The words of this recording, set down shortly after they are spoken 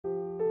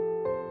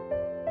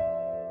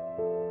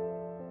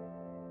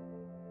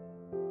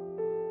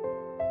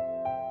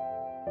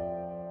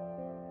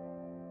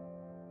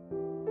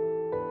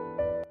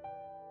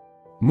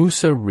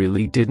Musa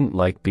really didn't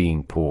like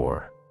being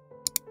poor.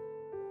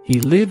 He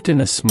lived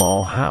in a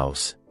small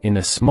house, in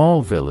a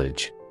small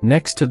village,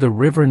 next to the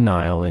river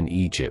Nile in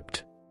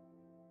Egypt.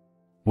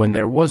 When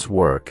there was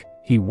work,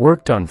 he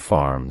worked on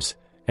farms,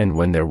 and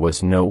when there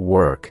was no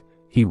work,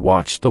 he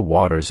watched the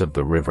waters of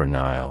the river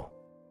Nile.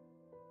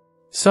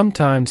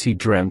 Sometimes he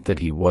dreamt that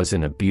he was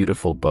in a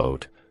beautiful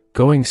boat,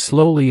 going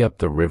slowly up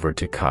the river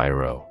to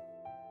Cairo.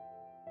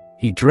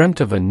 He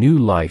dreamt of a new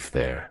life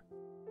there.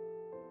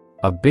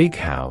 A big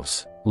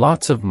house,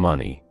 lots of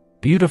money,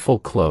 beautiful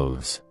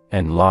clothes,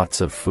 and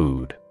lots of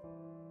food.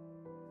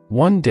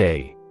 One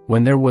day,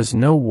 when there was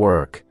no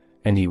work,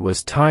 and he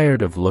was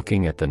tired of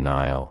looking at the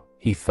Nile,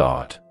 he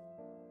thought,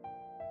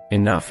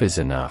 "Enough is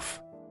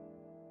enough."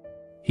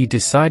 He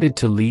decided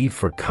to leave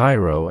for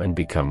Cairo and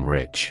become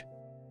rich.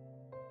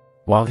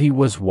 While he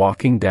was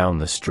walking down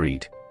the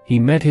street, he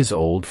met his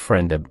old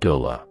friend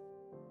Abdullah.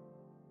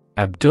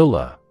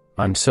 "Abdullah,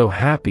 I'm so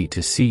happy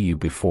to see you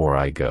before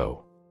I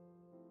go."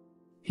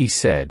 He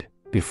said.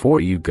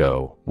 "Before you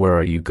go, where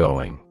are you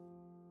going?"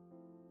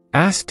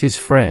 asked his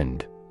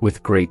friend,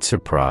 with great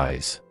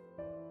surprise.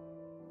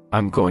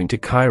 "I'm going to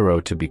Cairo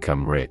to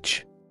become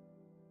rich,"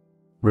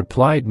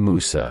 replied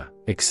Musa,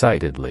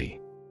 excitedly.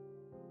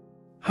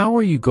 "How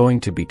are you going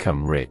to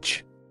become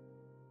rich?"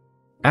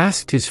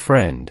 asked his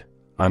friend.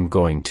 "I'm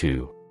going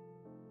to."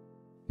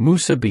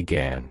 Musa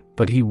began,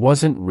 but he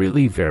wasn't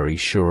really very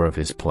sure of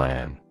his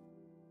plan.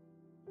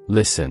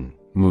 "Listen,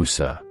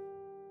 Musa,"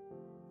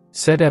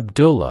 said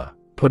Abdullah,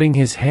 putting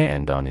his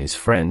hand on his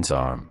friend's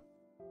arm.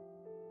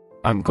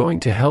 "I'm going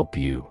to help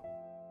you.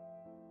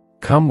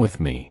 Come with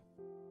me."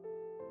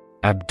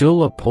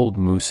 Abdullah pulled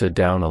Musa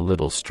down a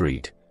little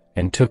street,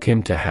 and took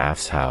him to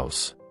Haf's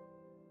house.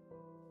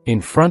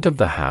 In front of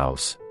the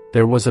house,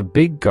 there was a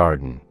big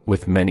garden,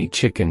 with many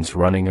chickens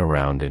running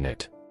around in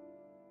it.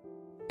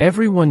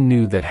 Everyone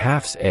knew that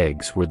Haf's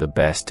eggs were the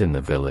best in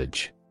the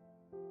village.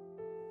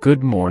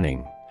 "Good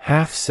morning,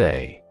 Haf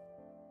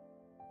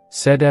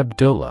said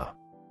Abdullah.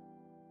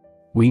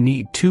 "We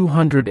need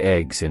 200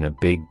 eggs in a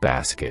big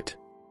basket."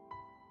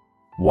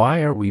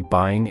 "Why are we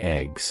buying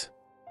eggs?"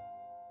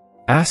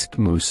 asked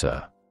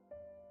Musa.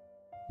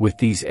 "With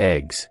these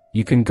eggs,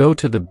 you can go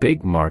to the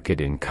big market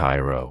in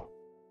Cairo.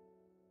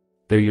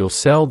 There you'll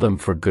sell them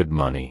for good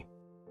money.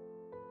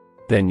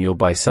 Then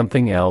you'll buy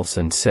something else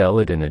and sell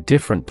it in a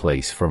different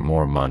place for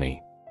more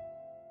money.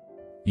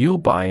 You'll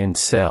buy and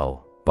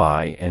sell,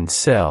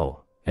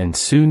 and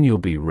soon you'll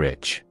be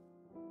rich.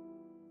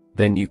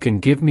 Then you can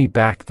give me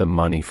back the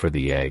money for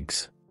the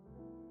eggs.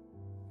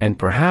 And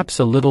perhaps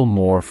a little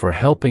more for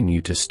helping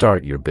you to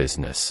start your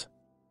business."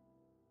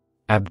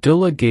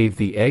 Abdullah gave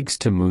the eggs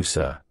to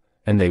Musa,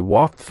 and they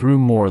walked through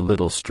more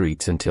little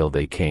streets until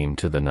they came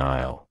to the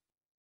Nile.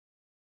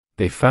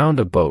 They found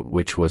a boat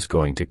which was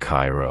going to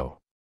Cairo.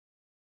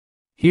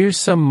 "Here's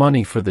some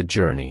money for the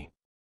journey.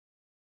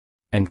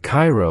 And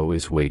Cairo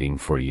is waiting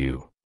for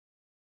you.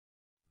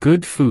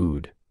 Good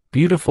food,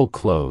 beautiful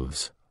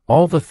clothes,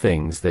 all the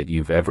things that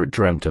you've ever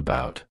dreamt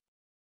about.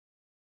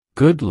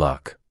 Good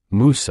luck,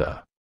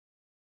 Musa.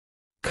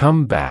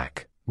 Come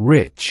back,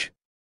 rich."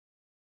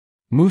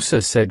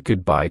 Musa said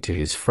goodbye to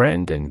his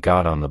friend and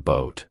got on the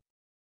boat.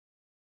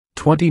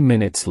 20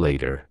 minutes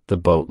later, the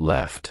boat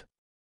left.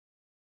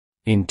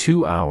 In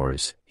 2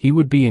 hours, he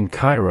would be in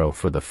Cairo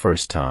for the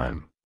first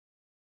time.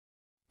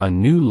 A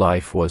new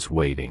life was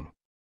waiting.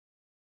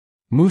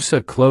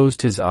 Musa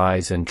closed his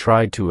eyes and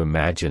tried to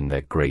imagine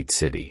that great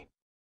city.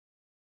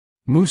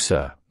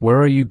 "Musa, where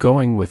are you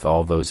going with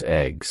all those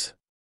eggs?"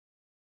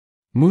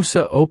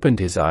 Musa opened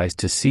his eyes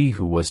to see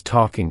who was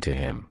talking to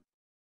him.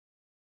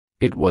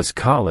 It was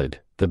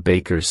Khalid, the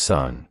baker's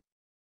son.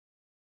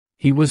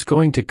 He was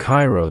going to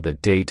Cairo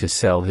that day to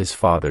sell his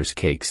father's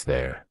cakes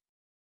there.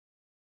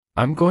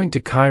 "I'm going to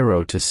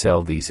Cairo to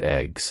sell these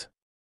eggs,"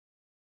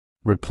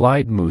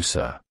 replied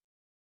Musa.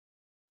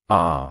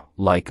 "Ah,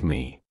 like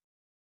me.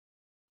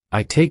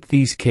 I take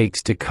these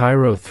cakes to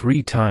Cairo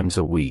 3 times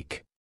a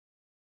week,"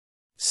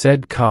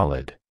 said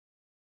Khalid.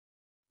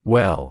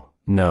 "Well,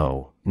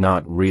 no,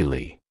 not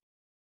really.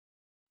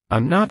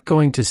 I'm not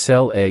going to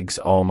sell eggs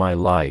all my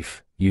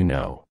life, you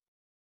know.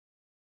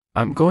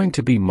 I'm going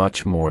to be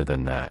much more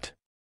than that."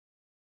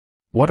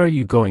 "What are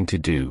you going to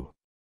do?"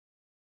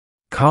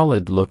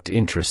 Khalid looked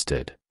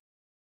interested.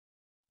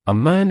 A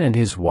man and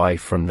his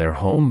wife from their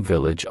home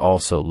village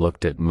also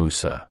looked at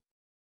Musa,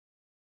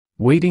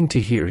 waiting to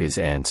hear his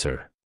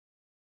answer.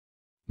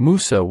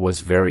 Musa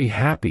was very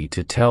happy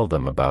to tell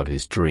them about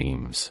his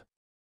dreams.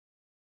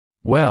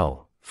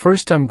 "Well,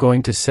 first I'm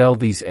going to sell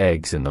these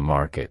eggs in the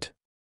market.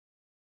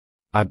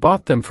 I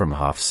bought them from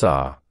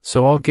Hafsa,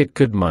 so I'll get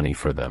good money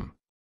for them.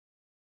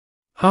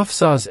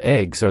 Hafsa's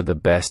eggs are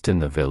the best in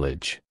the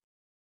village,"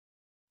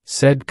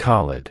 said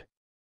Khalid.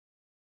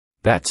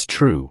 "That's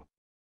true,"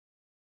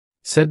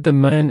 said the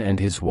man and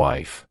his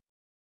wife.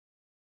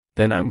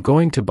 "Then I'm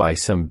going to buy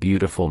some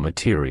beautiful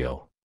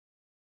material,"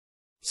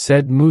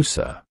 said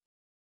Musa.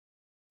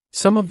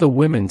 Some of the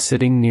women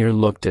sitting near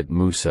looked at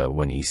Musa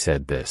when he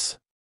said this.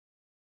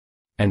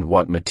 "And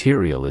what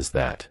material is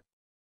that?"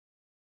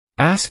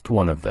 asked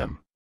one of them.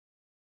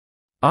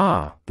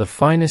 Ah, the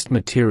finest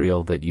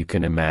material that you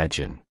can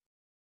imagine.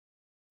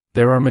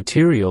 There are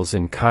materials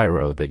in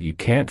Cairo that you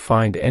can't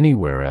find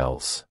anywhere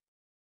else.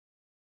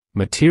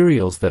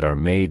 Materials that are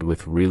made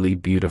with really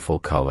beautiful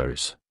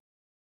colors.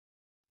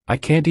 I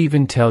can't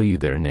even tell you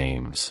their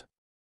names.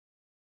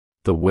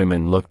 The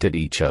women looked at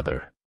each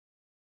other.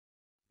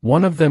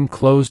 One of them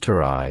closed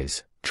her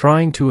eyes,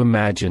 trying to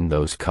imagine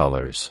those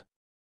colors.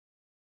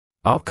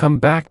 I'll come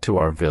back to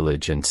our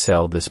village and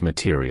sell this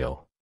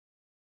material,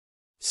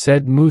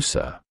 said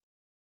Musa.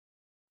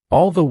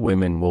 All the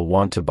women will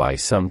want to buy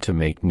some to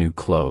make new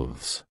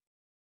clothes.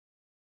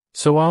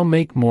 So I'll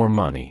make more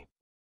money.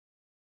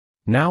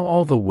 Now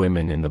all the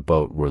women in the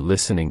boat were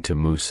listening to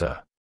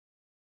Musa.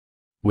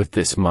 With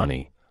this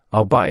money,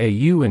 I'll buy a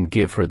ewe and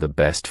give her the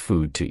best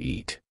food to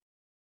eat.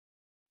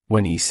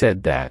 When he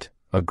said that,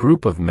 a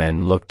group of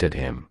men looked at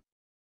him.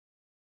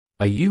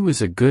 A ewe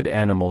is a good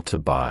animal to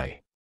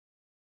buy,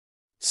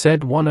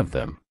 said one of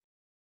them.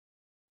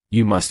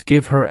 You must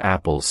give her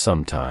apples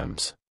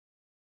sometimes.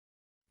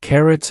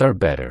 Carrots are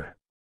better,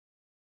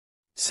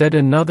 said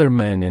another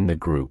man in the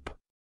group.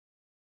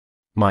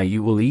 My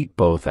ewe will eat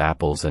both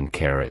apples and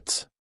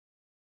carrots,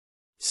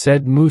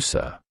 said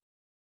Musa.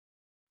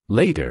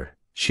 Later,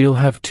 she'll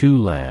have 2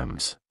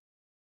 lambs.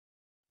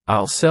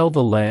 I'll sell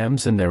the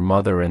lambs and their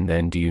mother, and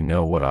then do you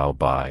know what I'll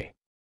buy?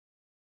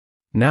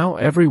 Now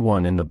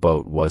everyone in the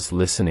boat was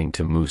listening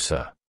to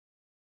Musa.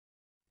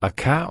 A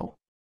cow?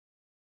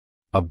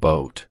 A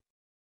boat?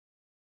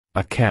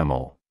 A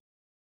camel?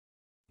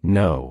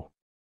 No.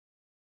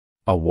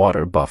 A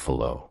water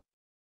buffalo,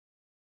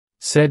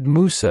 said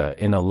Musa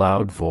in a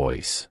loud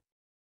voice.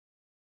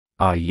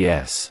 Ah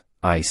yes,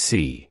 I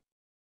see.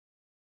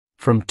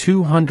 From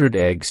 200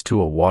 eggs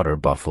to a water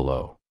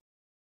buffalo.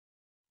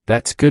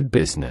 That's good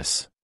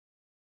business,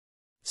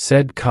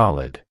 said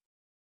Khalid.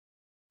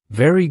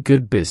 Very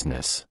good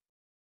business,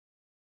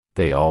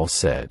 they all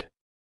said.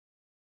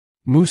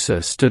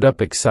 Musa stood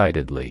up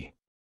excitedly.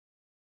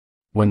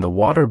 When the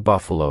water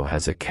buffalo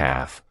has a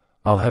calf,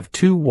 I'll have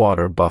 2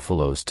 water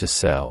buffaloes to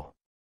sell,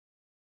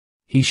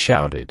 he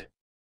shouted.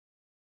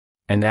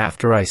 And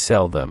after I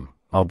sell them,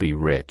 I'll be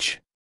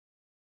rich.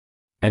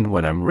 And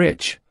when I'm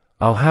rich,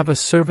 I'll have a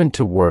servant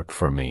to work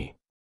for me.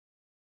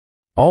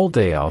 All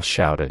day I'll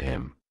shout at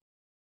him.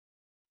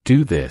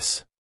 Do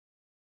this.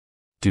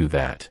 Do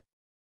that.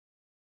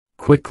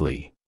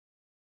 Quickly.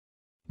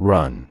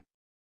 Run.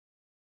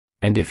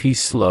 And if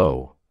he's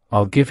slow,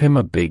 I'll give him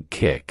a big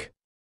kick.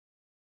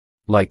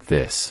 Like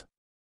this.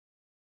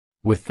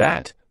 With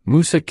that,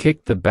 Musa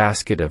kicked the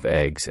basket of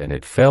eggs and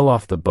it fell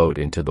off the boat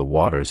into the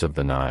waters of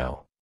the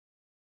Nile.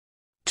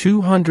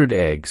 200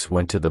 eggs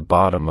went to the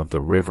bottom of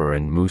the river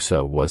and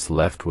Musa was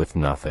left with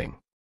nothing.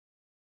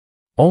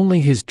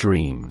 Only his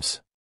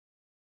dreams.